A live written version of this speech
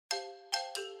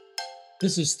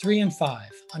This is 3 and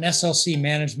 5 on SLC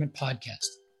Management Podcast.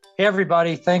 Hey,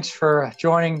 everybody. Thanks for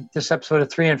joining this episode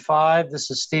of 3 and 5.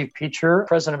 This is Steve Peacher,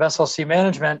 president of SLC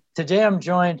Management. Today, I'm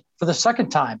joined for the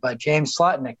second time by James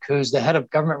Slotnick, who's the head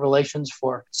of government relations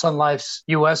for Sun Life's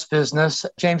U.S. business.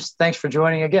 James, thanks for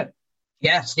joining again.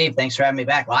 Yeah, Steve, thanks for having me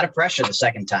back. A lot of pressure the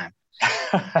second time.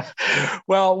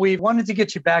 Well, we wanted to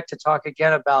get you back to talk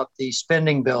again about the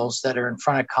spending bills that are in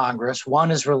front of Congress.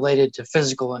 One is related to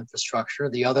physical infrastructure.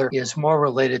 The other is more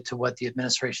related to what the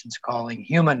administration is calling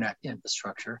human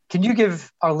infrastructure. Can you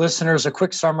give our listeners a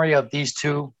quick summary of these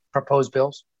two proposed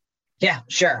bills? Yeah,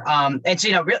 sure.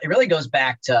 It really goes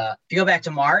back to, if you go back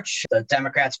to March, the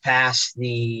Democrats passed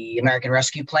the American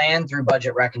Rescue Plan through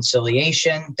budget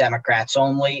reconciliation, Democrats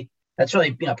only. That's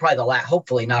really, probably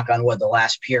hopefully, knock on wood, the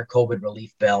last pure COVID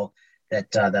relief bill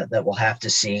that we'll have to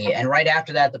see. And right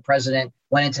after that, the president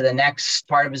went into the next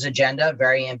part of his agenda,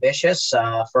 very ambitious,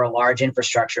 for a large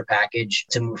infrastructure package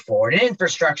to move forward. And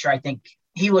infrastructure, I think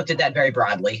he looked at that very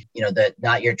broadly,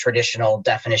 not your traditional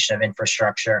definition of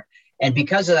infrastructure. And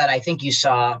because of that, I think you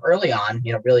saw early on,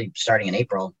 really starting in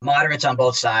April, moderates on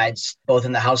both sides, both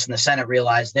in the House and the Senate,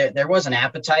 realized there was an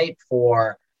appetite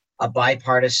for a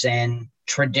bipartisan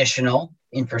traditional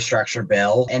infrastructure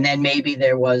bill. And then maybe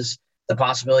there was the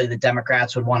possibility that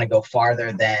Democrats would want to go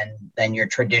farther than your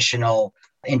traditional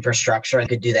infrastructure and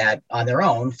could do that on their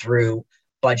own through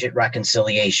budget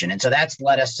reconciliation. And so that's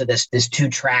led us to this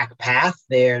two-track path.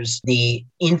 There's the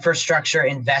Infrastructure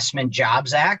Investment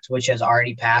Jobs Act, which has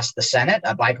already passed the Senate,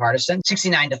 a bipartisan,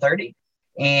 69-30.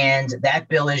 And that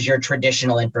bill is your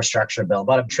traditional infrastructure bill,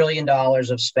 about $1 trillion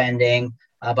of spending,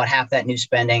 about half that new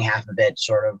spending, half of it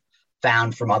sort of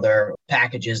found from other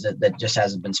packages that just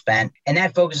hasn't been spent. And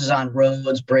that focuses on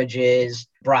roads, bridges,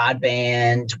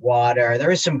 broadband, water. There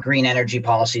is some green energy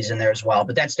policies in there as well,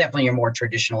 but that's definitely your more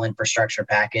traditional infrastructure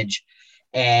package.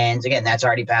 And again, that's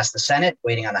already passed the Senate,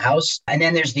 waiting on the House. And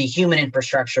then there's the human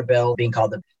infrastructure bill being called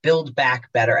the Build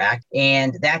Back Better Act.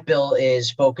 And that bill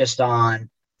is focused on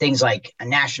things like a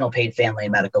national paid family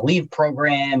and medical leave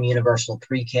program, universal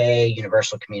pre-K,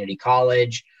 universal community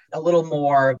college, a little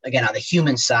more, again, on the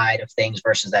human side of things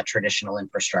versus that traditional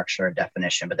infrastructure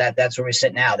definition. But that's where we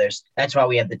sit now. That's why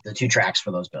we have the two tracks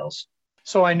for those bills.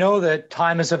 So I know that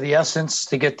time is of the essence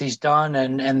to get these done,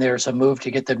 and there's a move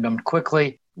to get them done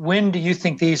quickly. When do you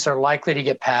think these are likely to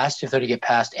get passed, if they're to get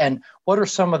passed? And what are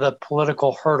some of the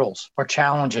political hurdles or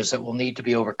challenges that will need to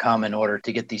be overcome in order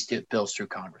to get these bills through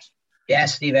Congress? Yeah,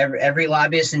 Steve, every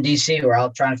lobbyist in D.C., we're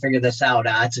all trying to figure this out.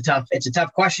 It's a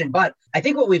tough question, but I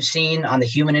think what we've seen on the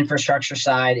human infrastructure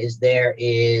side is there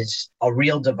is a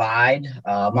real divide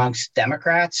amongst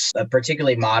Democrats,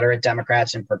 particularly moderate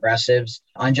Democrats and progressives,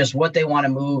 on just what they want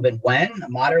to move and when.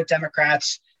 Moderate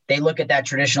Democrats, they look at that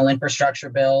traditional infrastructure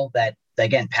bill that,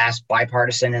 again, passed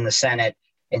bipartisan in the Senate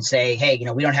and say, hey,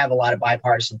 we don't have a lot of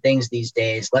bipartisan things these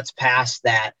days. Let's pass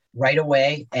that right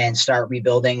away and start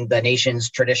rebuilding the nation's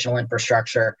traditional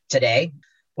infrastructure today.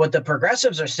 What the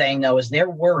progressives are saying, though, is they're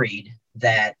worried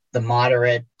that the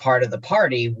moderate part of the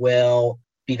party will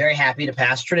be very happy to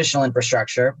pass traditional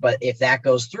infrastructure. But if that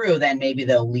goes through, then maybe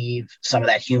they'll leave some of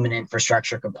that human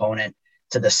infrastructure component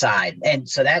to the side. And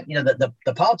so that,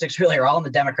 the politics really are all in the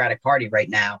Democratic Party right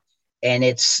now. And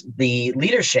it's the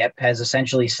leadership has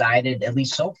essentially sided, at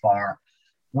least so far,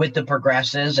 with the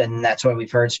progressives. And that's why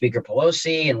we've heard Speaker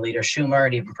Pelosi and Leader Schumer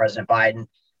and even President Biden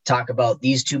talk about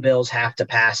these two bills have to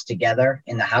pass together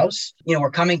in the House. We're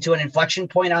coming to an inflection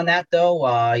point on that, though.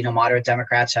 Moderate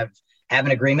Democrats have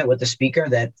an agreement with the Speaker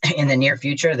that in the near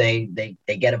future, they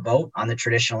get a vote on the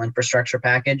traditional infrastructure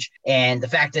package. And the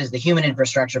fact is the human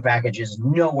infrastructure package is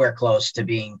nowhere close to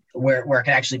being where it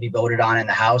can actually be voted on in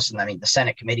the House. And I mean, the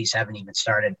Senate committees haven't even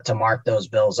started to mark those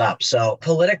bills up. So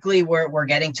politically, we're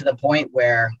getting to the point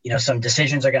where, some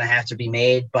decisions are going to have to be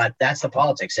made, but that's the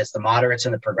politics. It's the moderates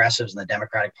and the progressives and the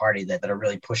Democratic Party that are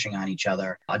really pushing on each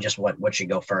other on just what should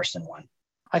go first and when.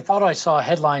 I thought I saw a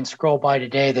headline scroll by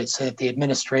today that said the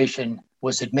administration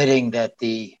was admitting that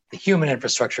the human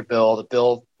infrastructure bill, the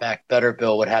Build Back Better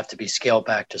bill, would have to be scaled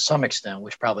back to some extent,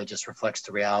 which probably just reflects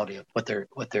the reality of what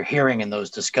they're hearing in those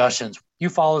discussions. You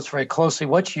follow this very closely.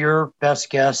 What's your best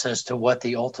guess as to what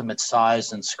the ultimate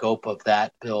size and scope of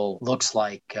that bill looks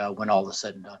like when all is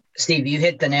said and done? Steve, you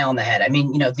hit the nail on the head. I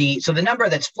mean, the number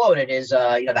that's floated is,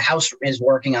 the House is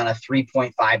working on a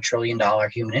 $3.5 trillion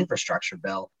human infrastructure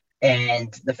bill.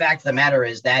 And the fact of the matter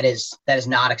is that is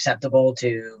not acceptable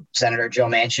to Senator Joe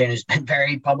Manchin, who's been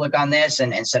very public on this,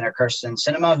 and Senator Kyrsten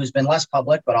Sinema, who's been less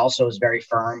public, but also is very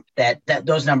firm that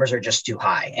those numbers are just too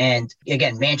high. And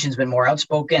again, Manchin's been more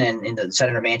outspoken, and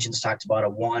Senator Manchin's talked about a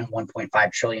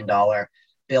 $1.5 trillion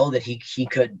bill that he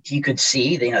could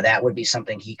see. That would be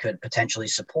something he could potentially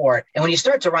support. And when you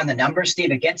start to run the numbers, Steve,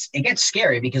 it gets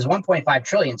scary because 1.5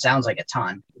 trillion sounds like a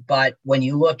ton. But when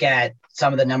you look at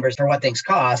some of the numbers for what things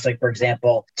cost, like, for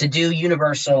example, to do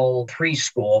universal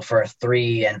preschool for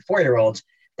 3 and 4-year-olds,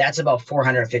 that's about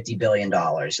 $450 billion.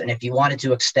 And if you wanted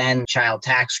to extend child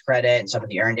tax credit and some of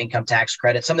the earned income tax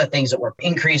credit, some of the things that were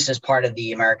increased as part of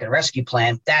the American Rescue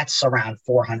Plan, that's around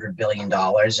 $400 billion.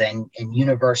 And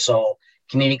universal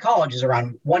community college is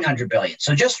around $100 billion.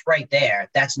 So just right there,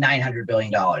 that's $900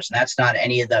 billion. And that's not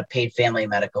any of the paid family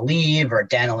medical leave or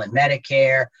dental and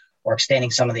Medicare or extending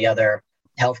some of the other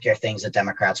healthcare things that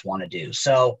Democrats want to do.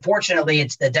 So fortunately,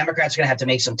 it's the Democrats are going to have to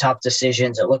make some tough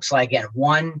decisions. It looks like at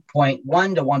 1.1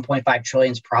 to 1.5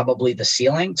 trillion is probably the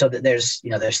ceiling. So that there's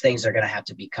things that are going to have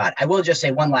to be cut. I will just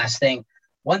say one last thing.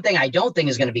 One thing I don't think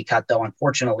is going to be cut, though,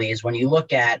 unfortunately, is when you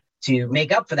look at to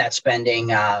make up for that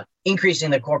spending,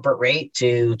 increasing the corporate rate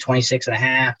to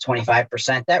 26.5%,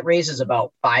 25%, that raises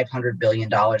about $500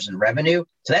 billion in revenue.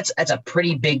 So that's a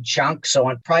pretty big chunk. So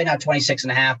on probably not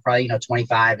 26.5, probably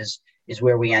 25 is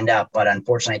where we end up. But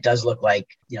unfortunately, it does look like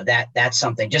that's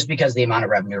something, just because the amount of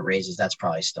revenue it raises, that's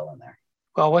probably still in there.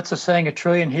 Well, what's the saying? A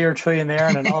trillion here, a trillion there,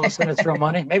 and then all of a sudden it's real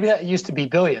money. Maybe that used to be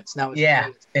billions. Now it's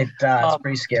billions. It's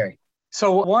pretty scary.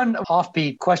 So one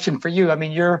offbeat question for you. I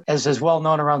mean, you're, as is well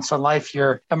known around Sun Life,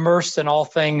 you're immersed in all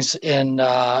things in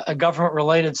government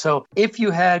related. So if you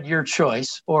had your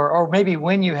choice, or maybe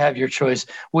when you have your choice,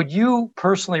 would you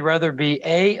personally rather be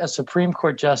A, Supreme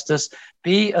Court justice,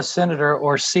 B, a senator,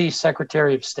 or C,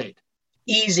 Secretary of State?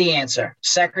 Easy answer.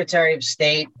 Secretary of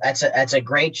State. That's a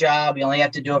great job. You only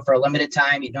have to do it for a limited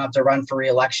time. You don't have to run for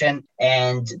re-election.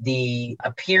 And the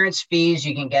appearance fees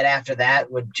you can get after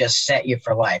that would just set you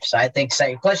for life. So I think,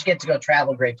 plus you get to go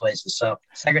travel great places. So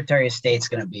Secretary of State's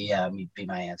going to be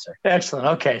my answer. Excellent.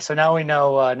 Okay. So now we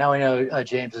know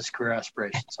James's career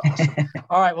aspirations. Awesome.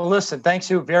 All right. Well, listen, thanks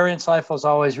you. Very insightful as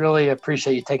always. Really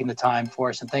appreciate you taking the time for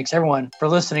us. And thanks everyone for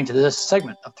listening to this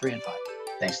segment of 3 and 5.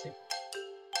 Thanks, Steve.